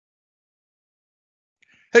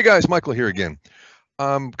Hey guys, Michael here again.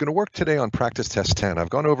 I'm going to work today on practice test 10. I've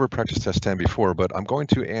gone over practice test 10 before, but I'm going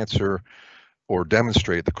to answer or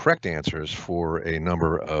demonstrate the correct answers for a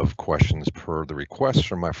number of questions per the request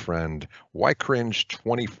from my friend Why Cringe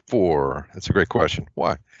 24. That's a great question.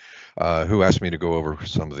 Why? Who asked me to go over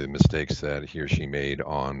some of the mistakes that he or she made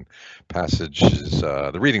on passages,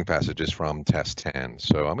 the reading passages from test 10.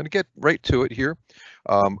 So I'm going to get right to it here.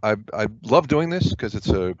 I love doing this because it's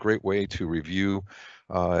a great way to review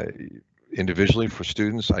uh, individually for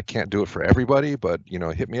students. I can't do it for everybody, but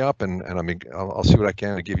hit me up and I'll see what I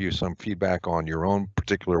can to give you some feedback on your own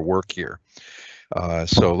particular work here.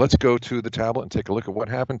 So let's go to the tablet and take a look at what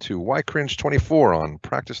happened to Why Cringe 24 on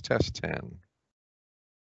practice test 10.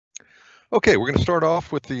 Okay, we're going to start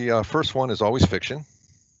off with the first one is always fiction.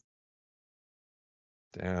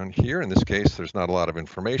 Down here, in this case, there's not a lot of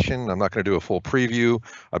information. I'm not going to do a full preview.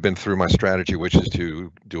 I've been through my strategy, which is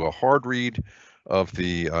to do a hard read of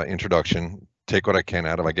the introduction, take what I can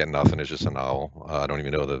out of it. I get nothing. It's just a novel. I don't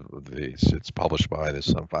even know it's published by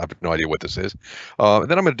this. I have no idea what this is. Then I'm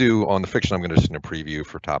going to do on the fiction. I'm going to just do a preview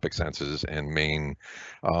for topic senses and main,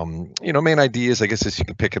 main ideas. I guess as you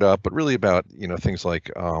can pick it up, but really about things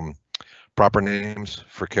like proper names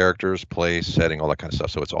for characters, place, setting, all that kind of stuff.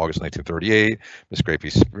 So it's August 1938. Miss Gracie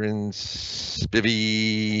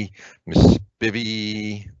Spivey, Miss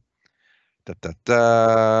Spivey.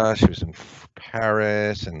 She was in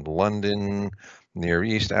Paris and London, Near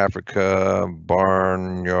East Africa,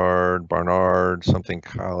 Barnard, something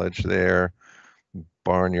college there.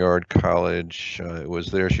 Barnyard College. It was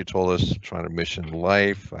there. She told us trying to mission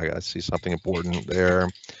life. I see something important there.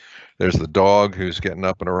 There's the dog who's getting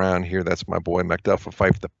up and around here. That's my boy Macduff of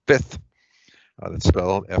Fife the Fifth. That's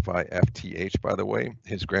spelled F-I-F-T-H, by the way.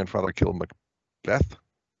 His grandfather killed Macbeth.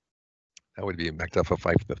 That would be Macduff of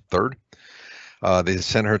Fife the Third. They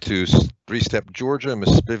sent her to Three-Step, Georgia.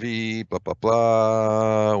 Miss Spivey, blah, blah,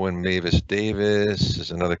 blah. When Mavis Davis is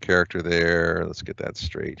another character there. Let's get that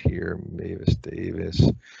straight here. Mavis Davis,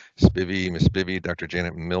 Spivey, Miss Spivey, Dr.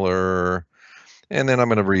 Janet Miller. And then I'm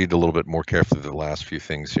going to read a little bit more carefully the last few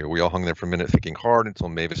things here. We all hung there for a minute thinking hard until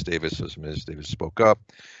Mavis Davis, as Ms. Davis spoke up.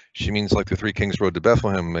 She means like the three kings rode to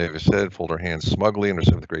Bethlehem, Mavis said, folded her hands smugly under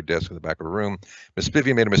the great desk at the back of the room. Miss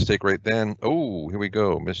Spivey made a mistake right then. Oh, here we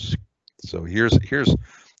go. So here's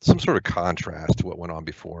some sort of contrast to what went on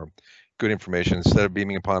before. Good information. Instead of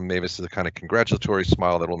beaming upon Mavis as a kind of congratulatory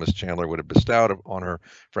smile that old Miss Chandler would have bestowed on her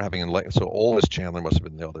for having enlightened. So old Miss Chandler must have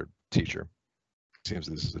been the other teacher. Seems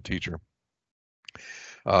this is a teacher.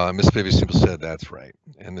 Miss Spivey simply said, that's right.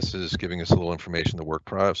 And this is giving us a little information, the work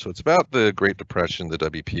product. So it's about the Great Depression, the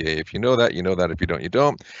WPA. If you know that, you know that. If you don't, you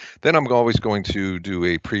don't. Then I'm always going to do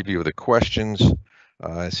a preview of the questions.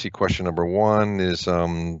 I see question number one is,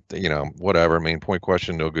 whatever, main point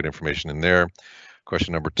question, no good information in there.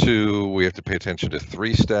 Question number two, we have to pay attention to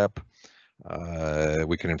three-step.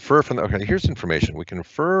 We can infer from okay, here's information. We can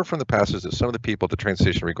infer from the passage that some of the people at the train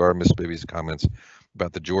station regard Miss Spivey's comments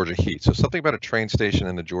about the Georgia heat. So something about a train station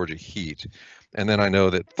and the Georgia heat. And then I know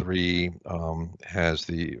that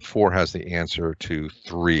four has the answer to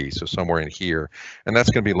three. So somewhere in here, and that's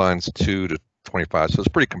going to be lines 2 to 25. So it's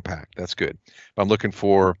pretty compact. That's good. But I'm looking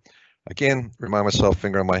for, again, remind myself,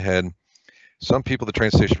 finger on my head. Some people at the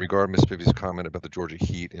train station regard Miss Spivey's comment about the Georgia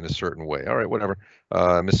heat in a certain way. All right, whatever.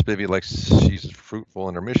 Miss Spivey likes she's fruitful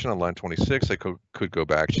in her mission on line 26. I could go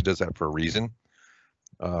back. She does that for a reason.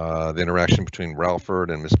 The interaction between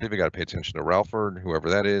Ralford and Miss Spivey, got to pay attention to Ralford,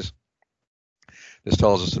 whoever that is. This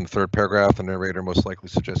tells us in the third paragraph, the narrator most likely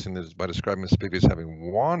suggesting that by describing Miss Spivey as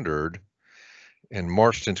having wandered and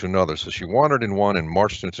marched into another. So she wandered in one and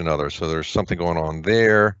marched into another. So there's something going on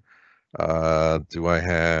there. Do I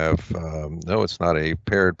have, no, it's not a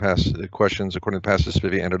paired pass questions. According to Pastor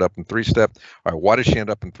Spivey, ended up in three-step. All right, why did she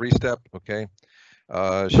end up in three-step? Okay.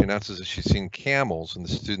 She announces that she's seen camels and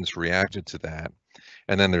the students reacted to that.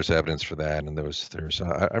 And then there's evidence for that. And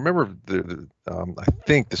I remember I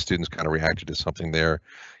think the students kind of reacted to something there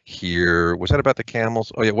here. Was that about the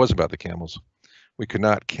camels? Oh yeah, it was about the camels. We could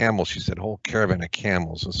not camel, she said, whole caravan of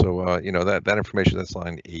camels. And so, that information, that's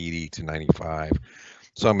line 80 to 95.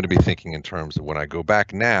 So I'm going to be thinking in terms of when I go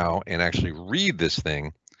back now and actually read this thing,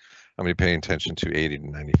 I'm going to be paying attention to 80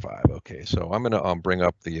 to 95. Okay, so I'm going to bring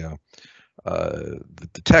up the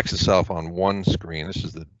text itself on one screen. This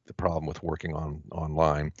is the problem with working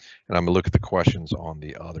online. And I'm going to look at the questions on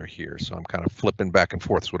the other here. So I'm kind of flipping back and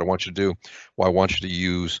forth. So what I want you to do, I want you to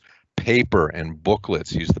use paper and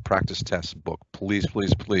booklets. Use the practice test book, please,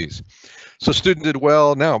 please, please. So student did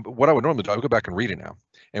well. Now, what I would normally do, I would go back and read it now.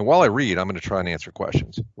 And while I read, I'm going to try and answer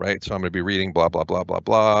questions, right? So I'm going to be reading blah, blah, blah, blah,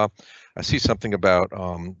 blah. I see something about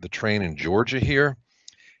the train in Georgia here.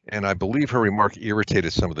 And I believe her remark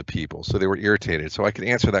irritated some of the people. So they were irritated. So I could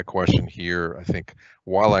answer that question here, I think,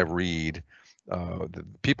 while I read. The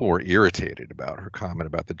people were irritated about her comment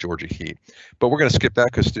about the Georgia heat. But we're going to skip that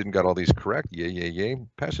because student got all these correct. Yay, yay, yay.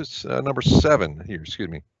 Passage number 7 here, excuse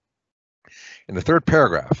me. In the third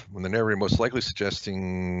paragraph, when the narrator most likely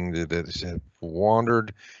suggesting that it said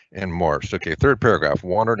wandered and marched. Okay, third paragraph,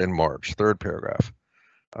 wandered and marched. Third paragraph.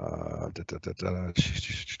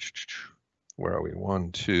 Where are we?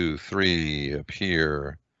 1, 2, 3 up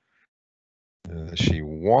here. She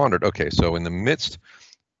wandered. Okay, so in the midst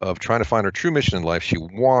of trying to find her true mission in life, she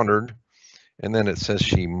wandered, and then it says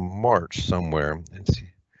she marched somewhere.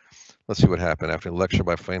 Let's see what happened after a lecture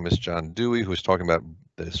by famous John Dewey, who was talking about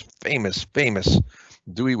this famous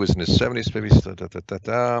Dewey was in his 70s, maybe. It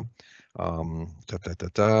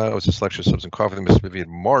was this lecture, subs and coffee. Miss Vivian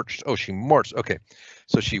marched. Oh, she marched. Okay,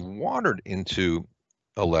 so she wandered into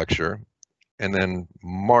a lecture, and then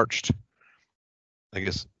marched, I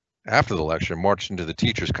guess, after the lecture, marched into the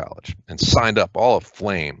teachers' college and signed up all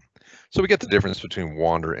aflame. So we get the difference between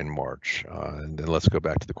wander and march. And then let's go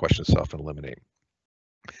back to the question itself and eliminate.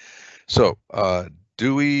 So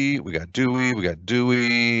Dewey, we got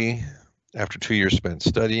Dewey. After 2 years spent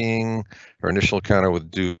studying, her initial encounter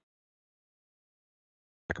with Dewey,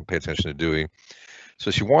 I can pay attention to Dewey.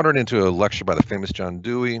 So she wandered into a lecture by the famous John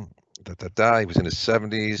Dewey. He was in his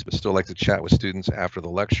 70s, but still liked to chat with students after the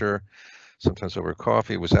lecture, sometimes over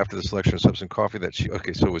coffee. It was after this lecture and subsequent coffee that she,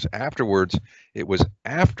 okay, so it was afterwards. It was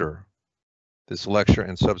after this lecture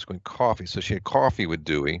and subsequent coffee. So she had coffee with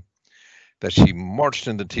Dewey that she marched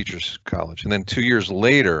into teachers' college. And then 2 years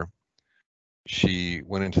later, she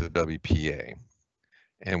went into the WPA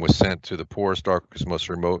and was sent to the poorest, darkest, most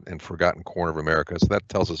remote and forgotten corner of America. So that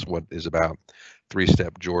tells us what is about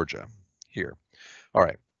three-step Georgia here. All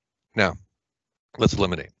right, now let's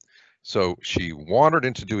eliminate. So she wandered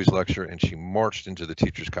into Dewey's lecture and she marched into the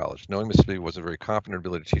teachers' college. Knowing Miss Dewey was a very confident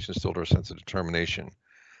ability to teach instilled her a sense of determination.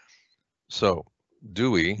 So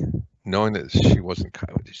Dewey, knowing that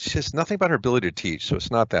she says nothing about her ability to teach, so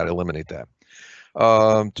it's not that, eliminate that.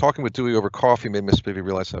 Talking with Dewey over coffee made Miss Vivian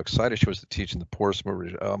realize how excited she was to teach in the poorest.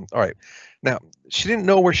 All right, now she didn't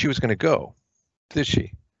know where she was going to go, did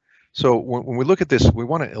she? So when we look at this, we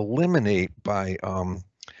want to eliminate by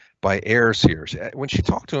errors here. When she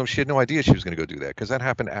talked to him, she had no idea she was going to go do that because that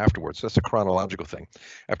happened afterwards. So that's a chronological thing.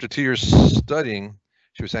 After 2 years studying,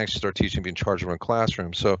 she was anxious to start teaching, be in charge of her own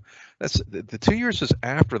classroom. So that's the 2 years is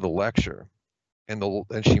after the lecture, and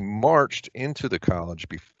she marched into the college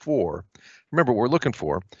before. Remember, what we're looking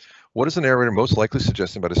for. What is the narrator most likely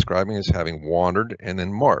suggesting by describing as having wandered and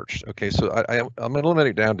then marched? Okay, so I'm going to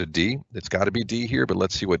eliminate it down to D. It's got to be D here, but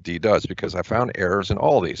let's see what D does because I found errors in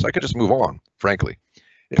all these. So I could just move on, frankly,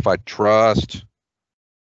 if I trust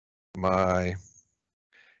my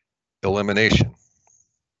elimination.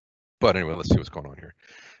 But anyway, let's see what's going on here.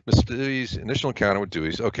 Miss Dewey's initial encounter with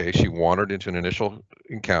Dewey's, okay, she wandered into an initial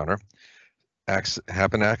encounter,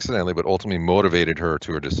 happened accidentally, but ultimately motivated her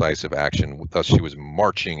to her decisive action. Thus, she was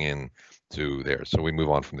marching in to there. So we move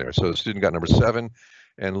on from there. So the student got number 7,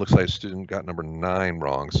 and it looks like the student got number 9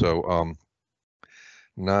 wrong. So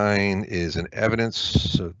 9 is an evidence.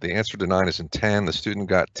 So the answer to 9 is in 10. The student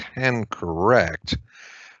got 10 correct.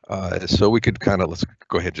 So we could kind of, let's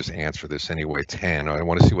go ahead and just answer this anyway. 10. I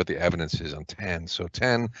want to see what the evidence is on 10. So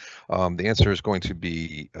 10, the answer is going to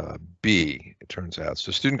be B, it turns out.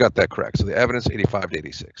 So student got that correct. So the evidence, 85 to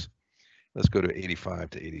 86. Let's go to 85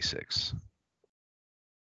 to 86.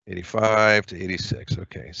 85 to 86.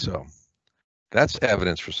 Okay, so that's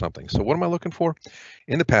evidence for something. So what am I looking for?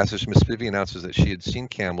 In the passage, Miss Vivian announces that she had seen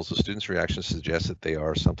camels. The student's reaction suggests that they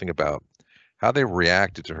are something about how they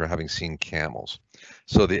reacted to her having seen camels.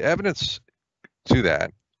 So the evidence to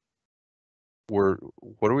that were,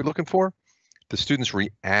 what are we looking for? The student's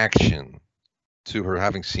reaction to her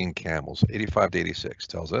having seen camels. 85 to 86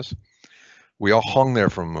 tells us. We all hung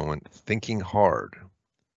there for a moment, thinking hard.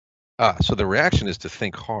 So the reaction is to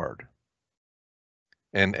think hard.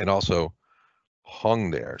 And also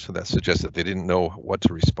hung there. So that suggests that they didn't know what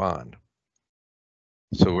to respond.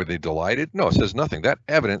 So were they delighted? No, it says nothing. That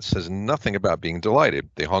evidence says nothing about being delighted.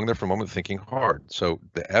 They hung there for a moment thinking hard. So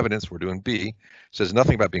the evidence, we're doing B, says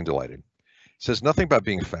nothing about being delighted. It says nothing about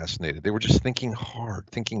being fascinated. They were just thinking hard,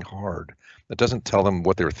 thinking hard. That doesn't tell them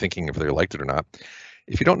what they were thinking, if they liked it or not.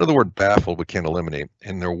 If you don't know the word baffled, we can't eliminate.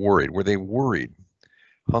 And they're worried. Were they worried?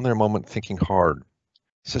 Hung there a moment thinking hard.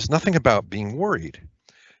 It says nothing about being worried.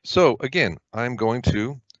 So again, I'm going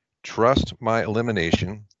to trust my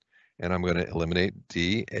elimination and I'm going to eliminate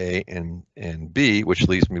D, A, and B, which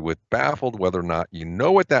leaves me with baffled whether or not you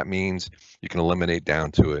know what that means. You can eliminate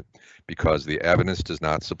down to it because the evidence does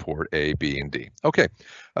not support A, B, and D. Okay,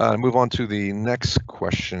 move on to the next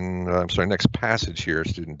question. Next passage here,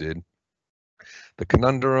 student did. The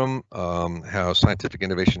conundrum, how scientific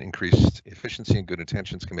innovation, increased efficiency, and good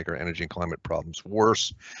intentions can make our energy and climate problems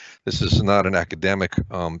worse. This is not an academic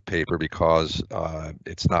paper because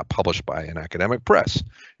it's not published by an academic press.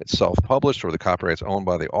 It's self-published, or the copyright's owned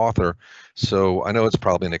by the author. So I know it's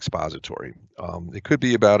probably an expository. It could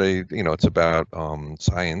be about it's about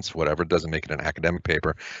science, whatever. It doesn't make it an academic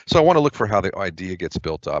paper. So I want to look for how the idea gets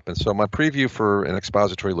built up. And so my preview for an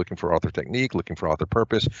expository, looking for author technique, looking for author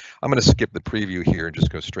purpose, I'm going to skip the preview here and just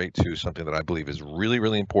go straight to something that I believe is really,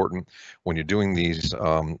 really important when you're doing these,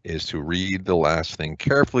 is to read the last thing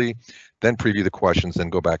carefully, then preview the questions, then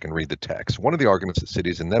go back and read the text. One of the arguments that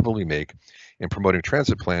cities inevitably make in promoting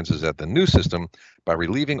transit plans is that the new system, by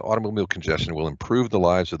relieving automobile congestion, will improve the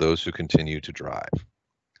lives of those who continue to drive.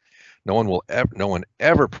 No one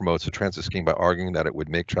ever promotes a transit scheme by arguing that it would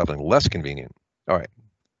make traveling less convenient. All right.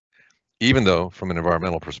 Even though, from an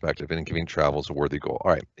environmental perspective, inconvenient travel is a worthy goal.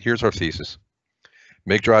 All right, here's our thesis.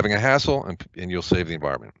 Make driving a hassle, and you'll save the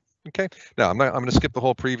environment. Okay, now I'm going to skip the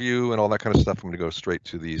whole preview and all that kind of stuff. I'm going to go straight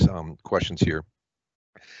to these questions here.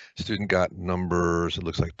 Student got numbers, it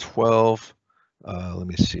looks like 12. Let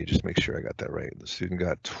me see, just make sure I got that right. The student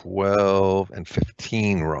got 12 and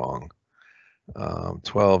 15 wrong.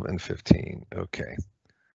 12 and 15, okay.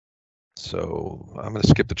 So I'm going to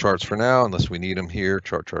skip the charts for now, unless we need them here.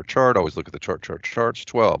 Chart. Always look at the charts.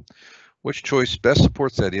 12. Which choice best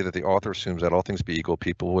supports the idea that the author assumes that all things be equal,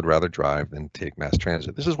 people would rather drive than take mass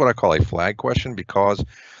transit? This is what I call a flag question because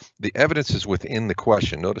the evidence is within the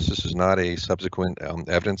question. Notice this is not a subsequent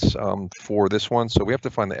evidence for this one. So we have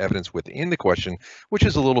to find the evidence within the question, which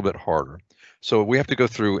is a little bit harder. So we have to go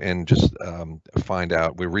through and just find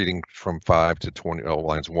out. We're reading from 5 to 20,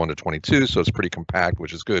 lines 1 to 22, so it's pretty compact,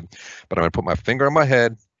 which is good. But I'm going to put my finger on my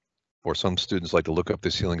head, or some students like to look up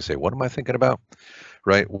the ceiling and say, what am I thinking about?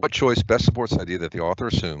 Right? What choice best supports the idea that the author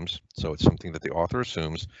assumes, so it's something that the author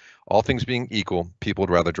assumes, all things being equal, people would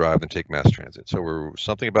rather drive than take mass transit. So we're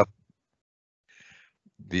something about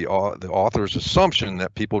the author's assumption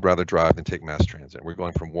that people would rather drive than take mass transit. We're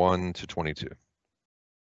going from 1 to 22.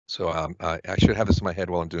 So I should have this in my head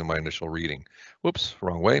while I'm doing my initial reading. Whoops,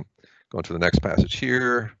 wrong way. Going to the next passage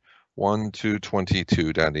here, 1 to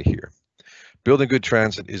 22 down to here. Building good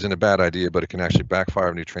transit isn't a bad idea, but it can actually backfire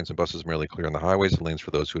if new trains and buses merely clear on the highways and lanes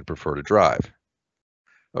for those who would prefer to drive.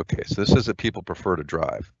 Okay, so this says that people prefer to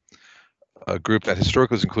drive. A group that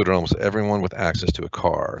historically has included almost everyone with access to a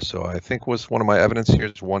car. So I think was one of my evidence here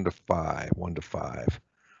is 1 to 5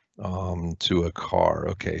 to a car.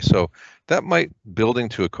 Okay, so that might building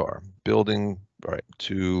to a car, building, all right,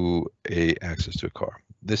 to a access to a car.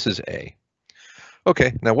 This is A.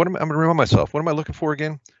 Okay, now I'm going to remind myself, what am I looking for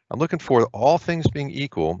again? I'm looking for all things being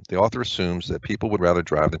equal, the author assumes that people would rather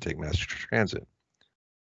drive than take mass transit.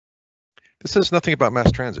 This says nothing about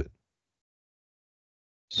mass transit.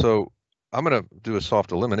 So I'm going to do a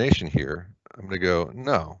soft elimination here. I'm going to go,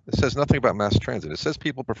 no, it says nothing about mass transit. It says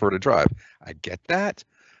people prefer to drive. I get that,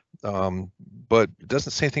 but it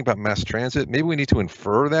doesn't say anything about mass transit. Maybe we need to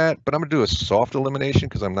infer that, but I'm going to do a soft elimination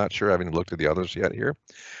because I'm not sure. I haven't looked at the others yet here.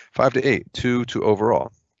 5 to 8, 2 to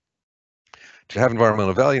overall. To have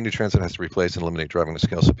environmental value, new transit has to replace and eliminate driving on a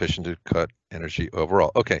scale sufficient to cut energy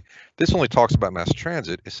overall. Okay, this only talks about mass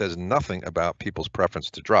transit. It says nothing about people's preference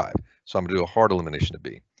to drive. So I'm going to do a hard elimination of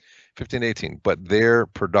B. 15 to 18, but they're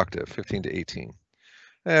productive, 15 to 18.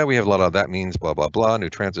 We have a lot of that means blah, blah, blah, new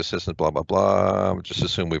transit systems, blah, blah, blah. Just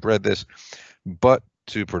assume we've read this, but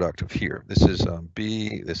to productive here. This is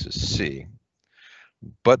B, this is C.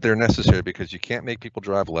 But they're necessary because you can't make people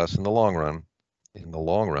drive less in the long run.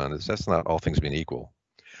 That's not all things being equal,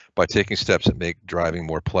 by taking steps that make driving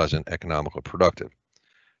more pleasant, economical, productive.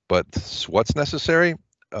 But what's necessary?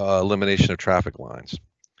 Elimination of traffic lines.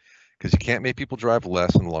 Because you can't make people drive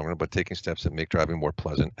less in the long run, but taking steps that make driving more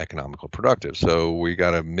pleasant, economical, productive. So we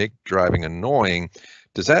got to make driving annoying.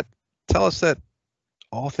 Does that tell us that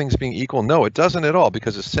all things being equal? No, it doesn't at all,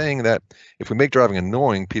 because it's saying that if we make driving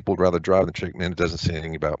annoying, people would rather drive than take, and it doesn't say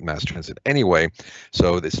anything about mass transit anyway.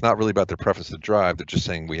 So it's not really about their preference to drive. They're just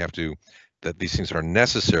saying that these things are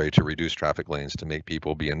necessary to reduce traffic lanes, to make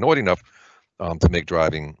people be annoyed enough to make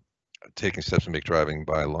taking steps to make driving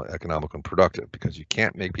economical and productive, because you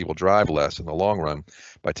can't make people drive less in the long run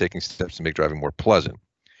by taking steps to make driving more pleasant.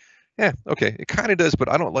 Yeah, okay, it kind of does, but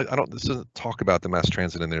this doesn't talk about the mass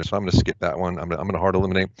transit in there, so I'm going to skip that one. I'm going to hard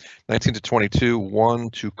eliminate. 19 to 22, 1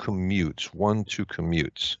 to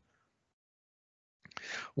commutes.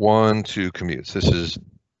 1, 2 commutes. This is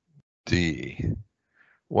D.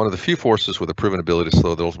 One of the few forces with a proven ability to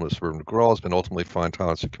slow the ultimate suburban growth has been ultimately find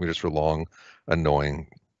tolerance of commuters for long, annoying.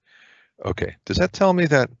 Okay, does that tell me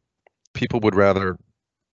that people would rather,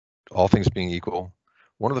 all things being equal,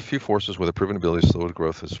 one of the few forces with a proven ability to slow the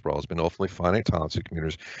growth of sprawl has been ultimately finite tolerance of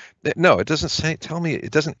commuters? No, it doesn't say. Tell me.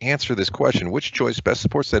 It doesn't answer this question. Which choice best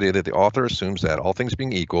supports the idea that the author assumes that all things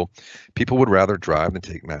being equal, people would rather drive than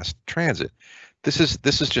take mass transit? This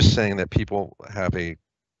is just saying that people have a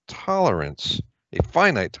tolerance, a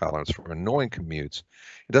finite tolerance for annoying commutes.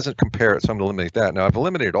 It doesn't compare it, so I'm going to eliminate that. Now I've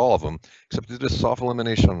eliminated all of them except did a soft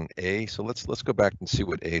elimination on A. So let's go back and see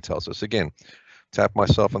what A tells us. Again, tap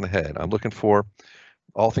myself on the head. I'm looking for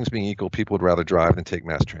all things being equal, people would rather drive than take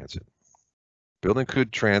mass transit. Building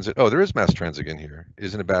good transit. Oh, there is mass transit in here.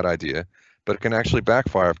 Isn't a bad idea, but it can actually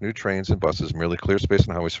backfire if new trains and buses merely clear space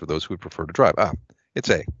on highways for those who would prefer to drive. It's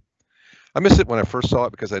A. I missed it when I first saw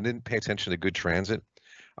it because I didn't pay attention to good transit.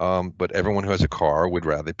 But everyone who has a car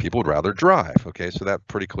people would rather drive. Okay, so that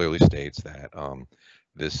pretty clearly states that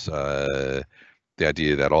the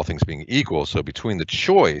idea that all things being equal. So between the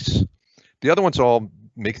choice, the other ones all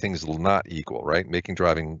make things not equal, right? Making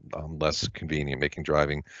driving less convenient, making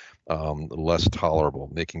driving less tolerable,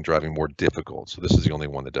 making driving more difficult. So this is the only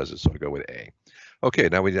one that does it. So I go with A. Okay,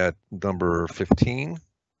 now we got number 15.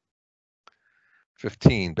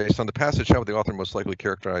 15, based on the passage, how would the author most likely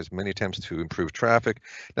characterize many attempts to improve traffic?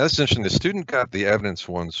 Now that's interesting. The student got the evidence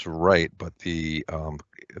ones right, but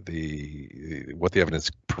what the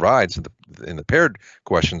evidence provides in the paired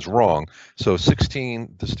questions wrong. So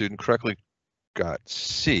 16, the student correctly got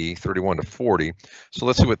C, 31 to 40. So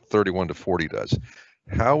let's see what 31 to 40 does.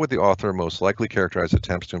 How would the author most likely characterize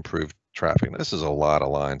attempts to improve traffic? Now, this is a lot of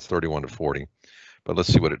lines, 31 to 40, but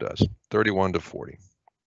let's see what it does. 31 to 40.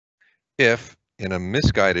 If in a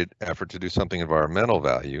misguided effort to do something environmental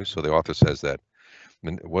value, so the author says that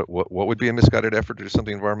what would be a misguided effort to do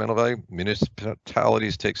something environmental value?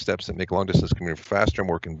 Municipalities take steps that make long distance commuting faster,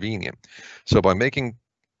 more convenient. So by making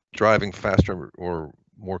driving faster or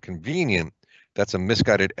more convenient, that's a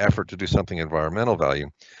misguided effort to do something environmental value.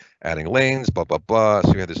 Adding lanes, blah, blah, blah.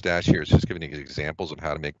 So you have this dash here. It's just giving you examples of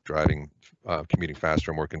how to make driving, commuting faster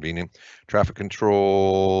and more convenient. Traffic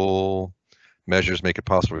control measures make it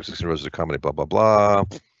possible for existing roads to accommodate blah, blah, blah,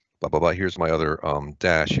 blah, blah, blah. Here's my other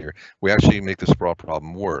dash here. We actually make the sprawl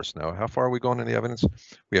problem worse. Now, how far are we going in the evidence?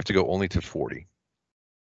 We have to go only to 40.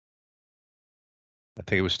 I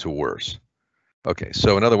think it was to worse. Okay,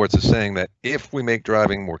 so in other words, it's saying that if we make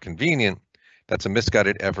driving more convenient, that's a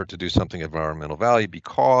misguided effort to do something environmental value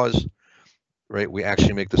because, right, we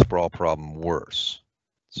actually make the sprawl problem worse.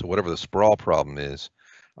 So whatever the sprawl problem is,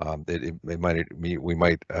 we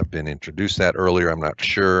might have been introduced that earlier. I'm not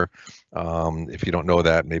sure. If you don't know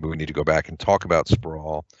that, maybe we need to go back and talk about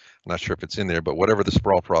sprawl. I'm not sure if it's in there, but whatever the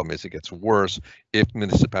sprawl problem is, it gets worse if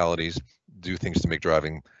municipalities do things to make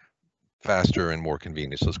driving faster and more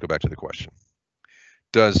convenient. So let's go back to the question.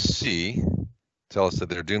 Does C tell us that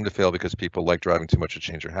they're doomed to fail because people like driving too much to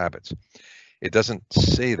change their habits? It doesn't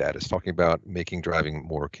say that. It's talking about making driving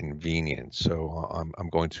more convenient. So I'm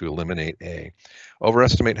going to eliminate A.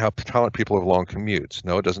 Overestimate how tolerant people have long commutes.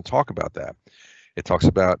 No, it doesn't talk about that. It talks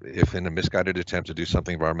about if in a misguided attempt to do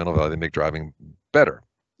something environmental value, they make driving better,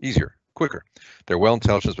 easier, quicker. They're well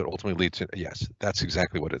intelligent, but ultimately lead to, yes, that's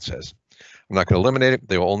exactly what it says. I'm not going to eliminate it.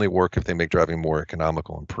 They will only work if they make driving more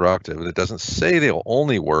economical and productive. It doesn't say they'll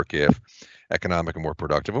only work if economic and more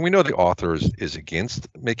productive. And we know the author is against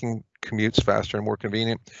making commutes faster and more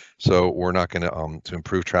convenient. So we're not going to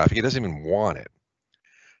improve traffic. He doesn't even want it.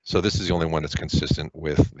 So this is the only one that's consistent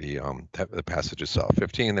with the passage itself.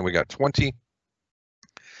 15, then we got 20.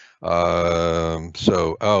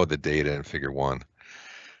 The data in figure 1.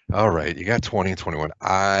 All right, you got 20 and 21.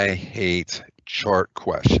 I hate chart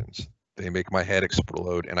questions. They make my head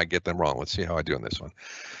explode and I get them wrong. Let's see how I do on this one.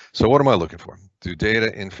 So what am I looking for? Do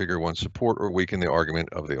data in figure 1 support or weaken the argument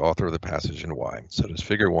of the author of the passage and why? So does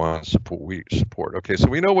figure 1 support? Okay, so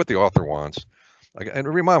we know what the author wants. And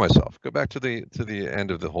remind myself, go back to the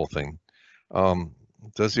end of the whole thing.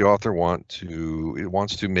 Does the author wants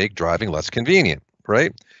to make driving less convenient,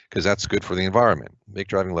 right? Because that's good for the environment. Make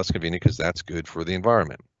driving less convenient because that's good for the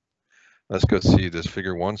environment. Let's go see, does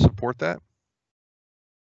figure 1 support that?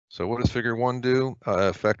 So what does figure 1 do?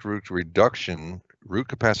 Affect route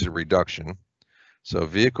capacity reduction. So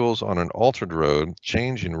vehicles on an altered road,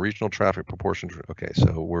 change in regional traffic proportion. Okay,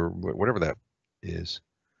 so we're whatever that is.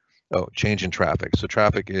 Oh, change in traffic. So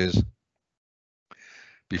traffic is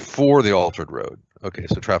before the altered road. Okay,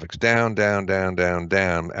 so traffic's down, down, down, down,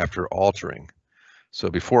 down after altering. So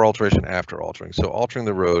before alteration, after altering. So altering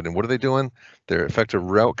the road, and what are they doing? Their effective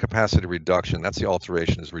route capacity reduction. That's the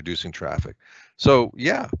alteration, is reducing traffic. So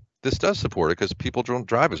yeah, this does support it because people don't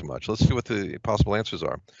drive as much. Let's see what the possible answers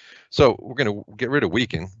are. So we're going to get rid of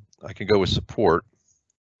weaken. I can go with support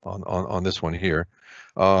on this one here,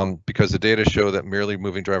 because the data show that merely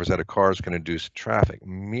moving drivers out of cars can reduce traffic.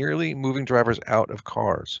 Merely moving drivers out of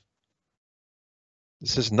cars.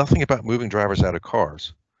 This says nothing about moving drivers out of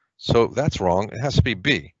cars. So that's wrong. It has to be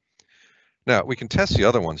B. Now, we can test the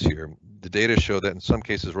other ones here. The data show that in some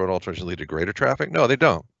cases road alterations lead to greater traffic. No, they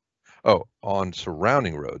don't. Oh, on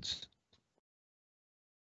surrounding roads.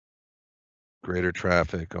 Greater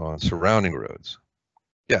traffic on surrounding roads.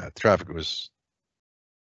 Yeah, traffic was,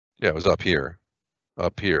 yeah, it was up here.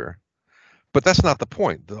 But that's not the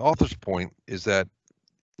point. The author's point is that,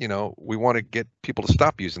 you know, we want to get people to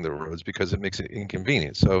stop using the roads because it makes it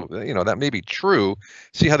inconvenient. So, you know, that may be true.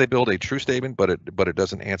 See how they build a true statement, but it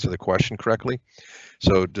doesn't answer the question correctly.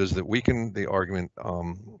 So does it weaken the argument,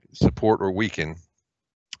 support or weaken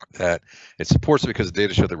that it supports it because the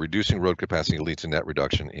data show that reducing road capacity leads to net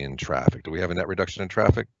reduction in traffic? Do we have a net reduction in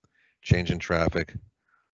traffic? Change in traffic,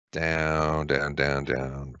 down, down, down,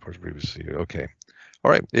 down. Previously, okay. All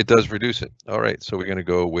right, it does reduce it. All right, so we're going to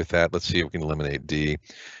go with that. Let's see if we can eliminate D.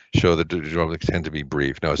 Show that the tend to be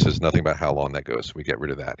brief. No, it says nothing about how long that goes. So we get rid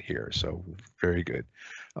of that here. So very good.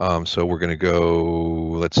 So we're going to go,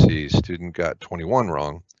 let's see, student got 21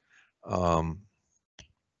 wrong.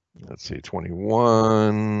 Let's see,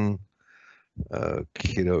 21.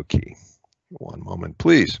 Okie dokie. One moment,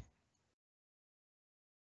 please.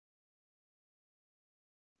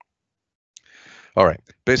 All right,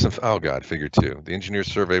 based on, oh God, figure 2. The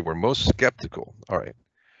engineers surveyed were most skeptical. All right.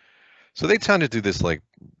 So they tend to do this like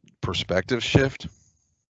perspective shift.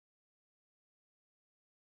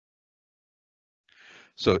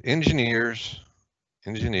 So engineers,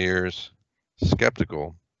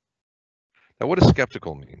 skeptical. Now, what does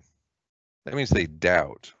skeptical mean? That means they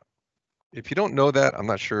doubt. If you don't know that, I'm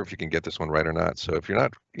not sure if you can get this one right or not. So if you're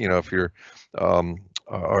not, you know, if you're,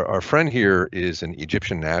 our friend here is an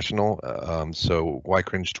Egyptian national, so why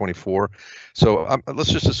cringe 24? So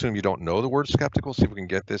let's just assume you don't know the word skeptical, see if we can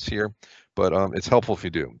get this here, but it's helpful if you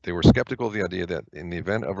do. They were skeptical of the idea that in the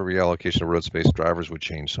event of a reallocation of road space, drivers would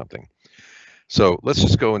change something. So let's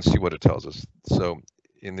just go and see what it tells us. So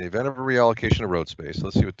in the event of a reallocation of road space,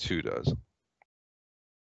 let's see what 2 does.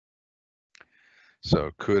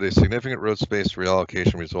 So could a significant road space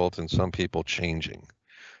reallocation result in some people changing?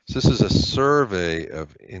 So this is a survey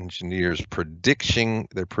of engineers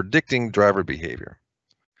they're predicting driver behavior.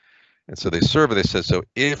 And so they said, so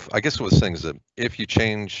if, I guess what it's saying is that if you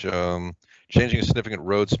change, changing a significant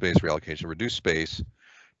road space reallocation, reduce space,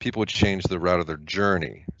 people would change the route of their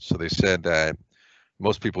journey. So they said that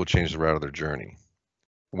most people would change the route of their journey.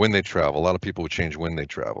 When they travel, a lot of people would change when they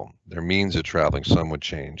travel. Their means of traveling, some would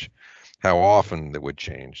change. How often they would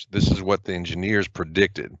change. This is what the engineers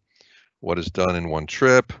predicted. What is done in one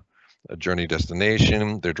trip, a journey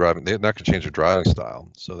destination, they're not going to change their driving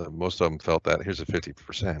style. So that most of them felt that, here's a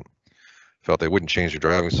 50%, felt they wouldn't change their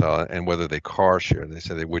driving style, and whether they car share, they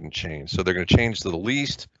said they wouldn't change. So they're going to change to the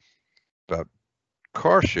least about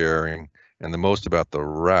car sharing and the most about the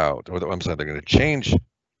route, or I'm sorry, they're going to change.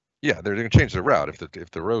 Yeah, they're going to change the route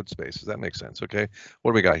if the road space, does that make sense? Okay,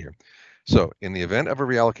 what do we got here? So in the event of a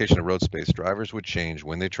reallocation of road space, drivers would change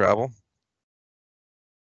when they travel.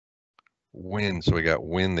 When, so we got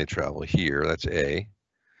when they travel here, that's A.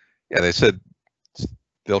 Yeah, they said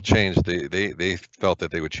they'll change, they felt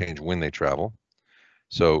that they would change when they travel.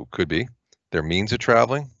 So could be their means of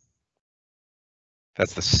traveling.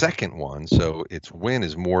 That's the second one, so it's when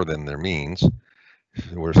is more than their means.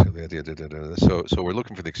 So we're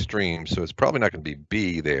looking for the extreme, so it's probably not going to be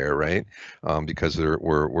B there, right? Because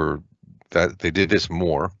they did this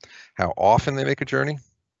more. How often they make a journey?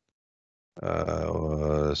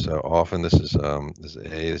 So often, this is A,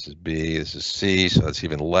 this is B, this is C, so that's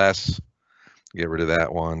even less. Get rid of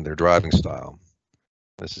that one. Their driving style.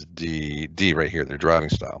 This is D right here, their driving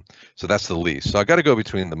style. So that's the least. So I got to go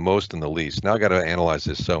between the most and the least. Now I got to analyze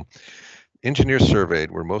this. So engineers surveyed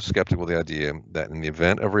were most skeptical of the idea that in the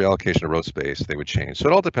event of reallocation of road space, they would change. So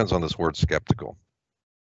it all depends on this word skeptical.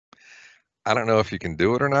 I don't know if you can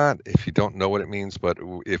do it or not, if you don't know what it means, but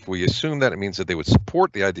if we assume that it means that they would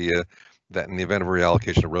support the idea that in the event of a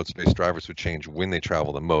reallocation of road space, drivers would change when they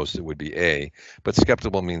travel the most, it would be A, but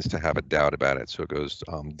skeptical means to have a doubt about it. So it goes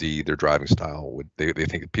D, their driving style, they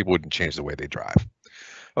think people wouldn't change the way they drive.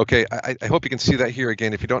 Okay, I hope you can see that here.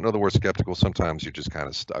 Again, if you don't know the word skeptical, sometimes you're just kind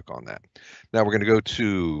of stuck on that. Now we're going to go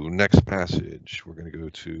to next passage. We're going to go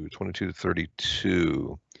to 22 to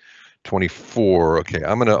 32. 24. Okay,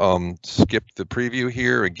 I'm gonna skip the preview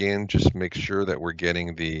here again. Just make sure that we're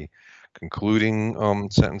getting the concluding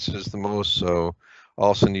sentences the most. So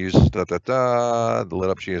Olson uses da da da. The lit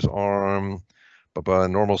up G is arm.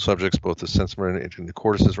 Normal subjects, both the sensory and the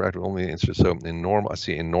cortices are active only. So in normal, I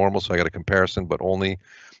see in normal. So I got a comparison, but only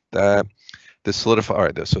that. This solidify. All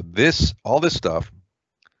right. So all this stuff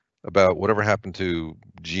about whatever happened to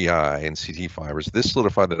GI and CT fibers, this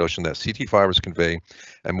solidified the notion that CT fibers convey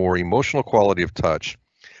a more emotional quality of touch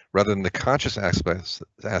rather than the conscious aspect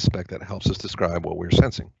that helps us describe what we're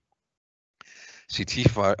sensing.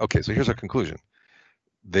 CT fiber. Okay, so here's our conclusion.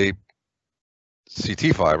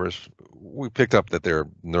 CT fibers, we picked up that they're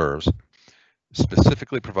nerves,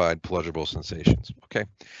 specifically provide pleasurable sensations. Okay,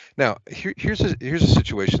 now here's a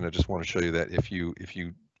situation I just want to show you that if you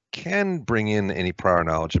can bring in any prior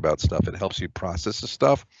knowledge about stuff, it helps you process the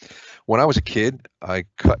stuff. When I was a kid, I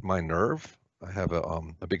cut my nerve. I have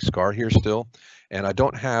a big scar here still, and I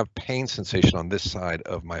don't have pain sensation on this side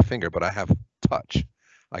of my finger, but I have touch.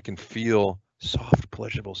 I can feel soft,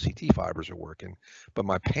 pleasurable CT fibers are working, but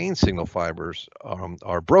my pain signal fibers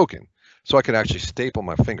are broken. So I could actually staple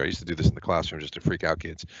my finger. I used to do this in the classroom just to freak out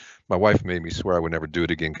kids. My wife made me swear I would never do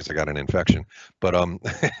it again because I got an infection, but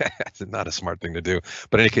it's not a smart thing to do.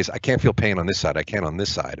 But in any case, I can't feel pain on this side. I can on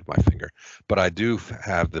this side of my finger, but I do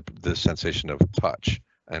have the sensation of touch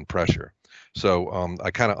and pressure. So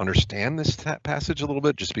I kind of understand this passage a little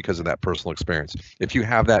bit just because of that personal experience. If you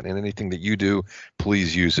have that in anything that you do,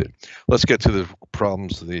 please use it. Let's get to the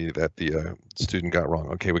problems that the student got wrong.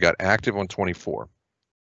 Okay, we got active on 24.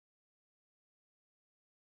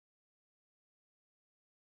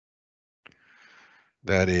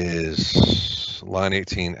 That is line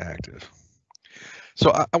 18 active.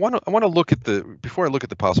 So I want to look at before I look at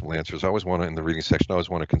the possible answers, I always want to, in the reading section, I always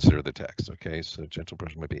want to consider the text. Okay, so gentle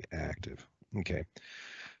pressure might be active. Okay,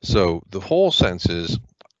 so the whole sentence is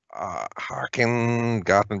Harkin,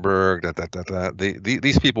 Gothenburg,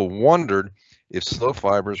 these people wondered if slow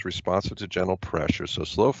fibers responsive to gentle pressure, so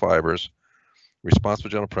slow fibers responsive to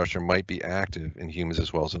gentle pressure might be active in humans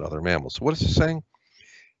as well as in other mammals. So what is it saying?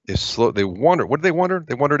 They wonder, what did they wonder?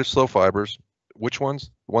 They wondered if slow fibers, which ones?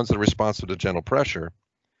 The ones that are responsive to gentle pressure,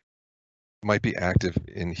 might be active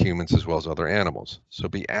in humans as well as other animals. So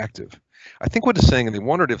be active. I think what it's saying, and they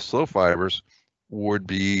wondered if slow fibers would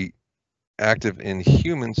be active in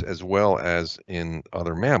humans as well as in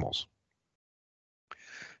other mammals.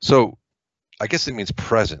 So I guess it means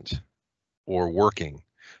present or working.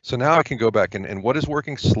 So now I can go back and what is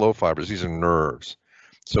working? Slow fibers. These are nerves.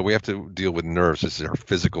 So we have to deal with nerves. This is our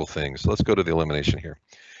physical thing. So let's go to the elimination here.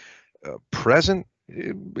 Present,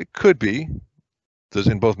 it could be, does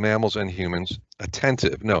in both mammals and humans.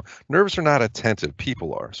 Attentive, no, nerves are not attentive,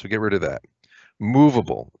 people are, so get rid of that.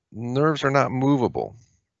 Movable, nerves are not movable.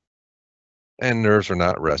 And nerves are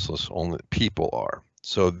not restless, only people are.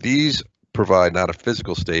 So these provide not a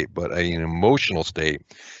physical state, but an emotional state.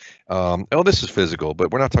 Oh, this is physical,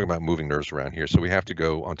 but we're not talking about moving nerves around here. So we have to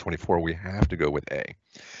go on 24, we have to go with A.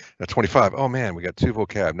 Now 25, oh man, we got two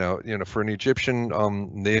vocab. Now, you know, for an Egyptian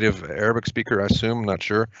native Arabic speaker, I assume, I'm not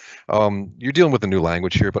sure, you're dealing with a new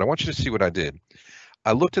language here, but I want you to see what I did.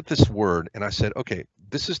 I looked at this word and I said, okay,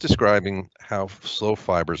 this is describing how slow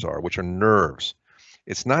fibers are, which are nerves.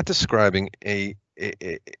 It's not describing an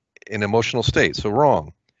emotional state, so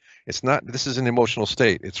wrong. It's not, this is an emotional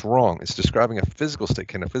state, it's wrong. It's describing a physical state.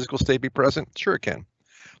 Can a physical state be present? Sure it can.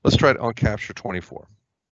 Let's try it on capture 24.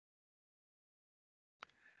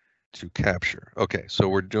 To capture. Okay, so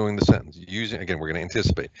we're doing the sentence using, again, we're going to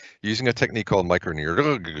anticipate, using a technique called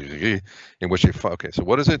microneurography, in which okay, so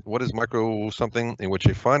what is it? What is micro something? In which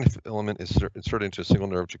a fine filament is inserted into a single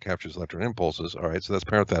nerve to capture electrical impulses. All right, so that's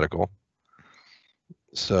parenthetical.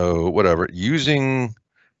 So whatever, using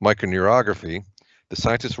microneurography, the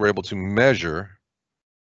scientists were able to measure,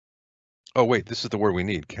 oh wait, this is the word we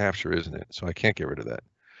need, capture, isn't it? So I can't get rid of that.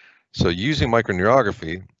 So using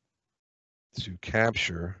microneurography to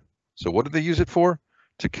capture, so what did they use it for?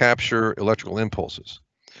 To capture electrical impulses.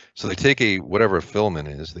 So they take whatever a filament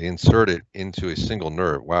is, they insert it into a single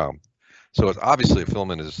nerve. Wow. So it's obviously a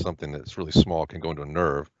filament is something that's really small, can go into a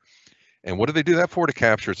nerve. And what do they do that for? To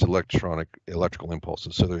capture its electrical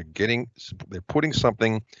impulses. So they're putting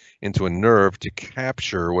something into a nerve to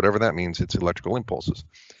capture whatever that means, its electrical impulses.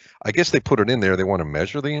 I guess they put it in there. They want to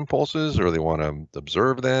measure the impulses or they want to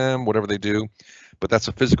observe them, whatever they do. But that's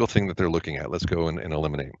a physical thing that they're looking at. Let's go and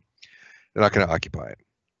eliminate. They're not going to occupy it.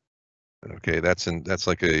 Okay, that's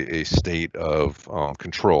like a state of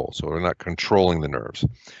control. So they're not controlling the nerves.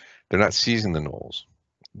 They're not seizing the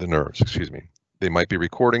nerves, excuse me. They might be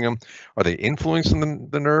recording them. Are they influencing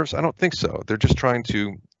the nerves? I don't think so. They're just trying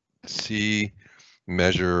to C,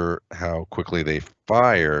 measure how quickly they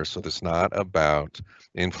fire. So it's not about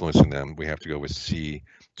influencing them. We have to go with C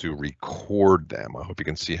to record them. I hope you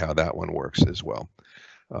can see how that one works as well.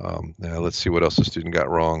 Now let's see what else the student got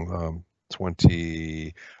wrong.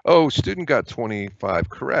 20, oh, student got 25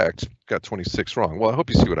 correct, got 26 wrong. Well, I hope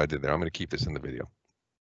you see what I did there. I'm going to keep this in the video.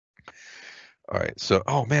 All right, so,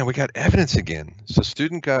 oh man, we got evidence again. So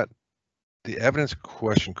student got the evidence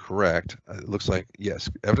question correct. It looks like, yes,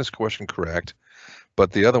 evidence question correct,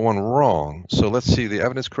 but the other one wrong. So let's see, the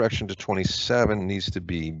evidence correction to 27 needs to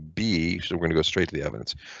be B, so we're going to go straight to the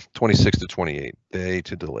evidence. 26 to 28, they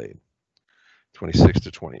to delayed. 26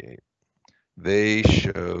 to 28. They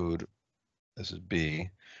showed, this is B,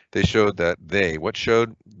 they showed that what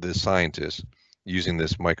showed the scientists using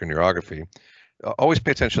this microneurography, always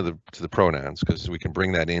pay attention to the pronouns because we can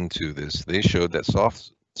bring that into this. They showed that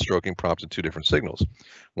soft stroking prompted two different signals,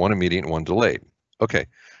 one immediate and one delayed. Okay,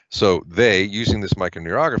 so they, using this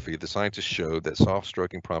microneurography, the scientists showed that soft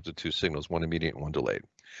stroking prompted two signals, one immediate and one delayed.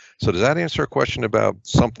 So does that answer a question about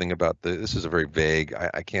something about this is a very vague,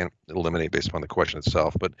 I can't eliminate based upon the question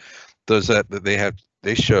itself, but does that, the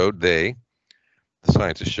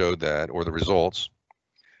scientists showed that, or the results,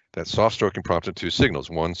 that soft stroking prompted two signals,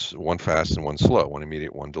 one fast and one slow, one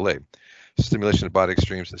immediate, one delayed. Stimulation of bodily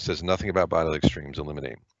extremes, it says nothing about bodily extremes,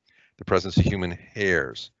 eliminate. The presence of human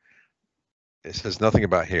hairs, it says nothing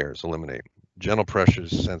about hairs, eliminate. Gentle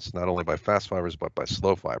pressures sensed not only by fast fibers, but by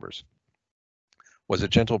slow fibers. Was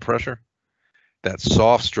it gentle pressure? That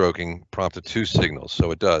soft stroking prompted two signals,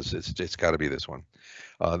 so it does, it's got to be this one.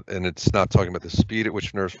 And it's not talking about the speed at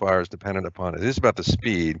which nerves fire is dependent upon it. It is about the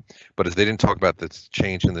speed, but as they didn't talk about the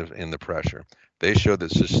change in the pressure. They showed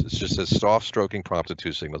that it's just a soft stroking prompted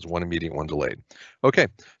two signals, one immediate, one delayed. Okay,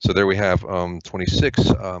 so there we have 26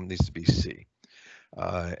 needs to be C.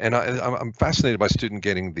 And I'm fascinated by student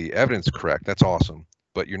getting the evidence correct. That's awesome,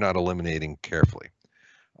 but you're not eliminating carefully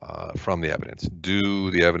from the evidence. Do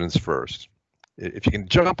the evidence first. If you can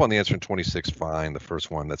jump on the answer in 26, fine. The first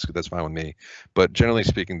one, that's fine with me. But generally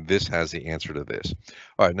speaking, this has the answer to this.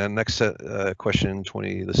 All right, now next question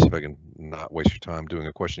 20. Let's see if I can not waste your time doing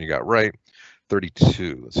a question you got right.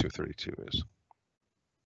 32. Let's see what 32 is.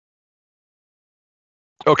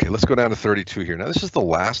 Okay, let's go down to 32 here. Now this is the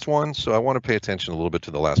last one, so I want to pay attention a little bit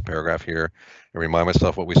to the last paragraph here and remind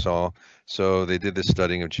myself what we saw. So they did this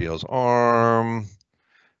studying of GL's arm.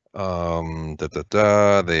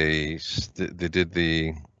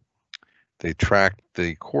 They tracked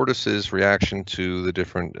the cortice's reaction to the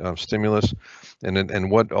different stimulus, and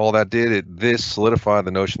what all that did, this solidified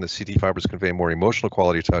the notion that CT fibers convey more emotional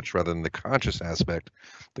quality touch rather than the conscious aspect.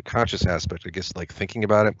 The conscious aspect, I guess, like thinking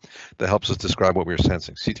about it, that helps us describe what we are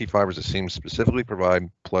sensing. CT fibers, it seems, specifically provide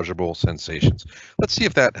pleasurable sensations. Let's see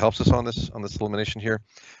if that helps us on this elimination here.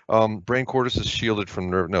 Brain cortex is shielded from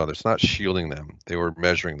nerve. No, that's not shielding them. They were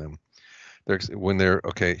measuring them.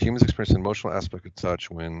 Humans experience an emotional aspect of touch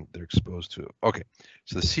when they're exposed to it. Okay,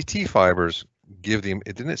 so the CT fibers give the,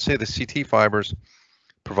 it didn't say the CT fibers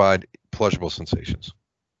provide pleasurable sensations.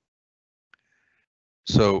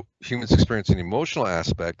 So humans experience an emotional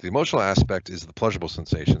aspect. The emotional aspect is the pleasurable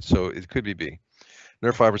sensation. So it could be B.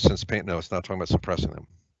 Nerve fibers sense pain. No, it's not talking about suppressing them.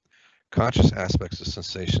 Conscious aspects of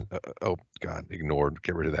sensation. Oh God, ignored.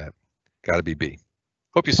 Get rid of that. Got to be B.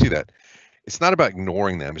 Hope you see that. It's not about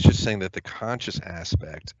ignoring them. It's just saying that the conscious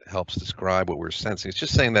aspect helps describe what we're sensing. It's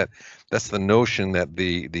just saying that that's the notion that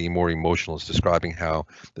the more emotional is describing how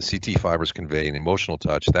the CT fibers convey an emotional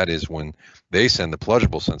touch. That is when they send the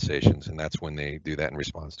pleasurable sensations, and that's when they do that in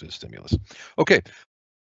response to a stimulus. Okay,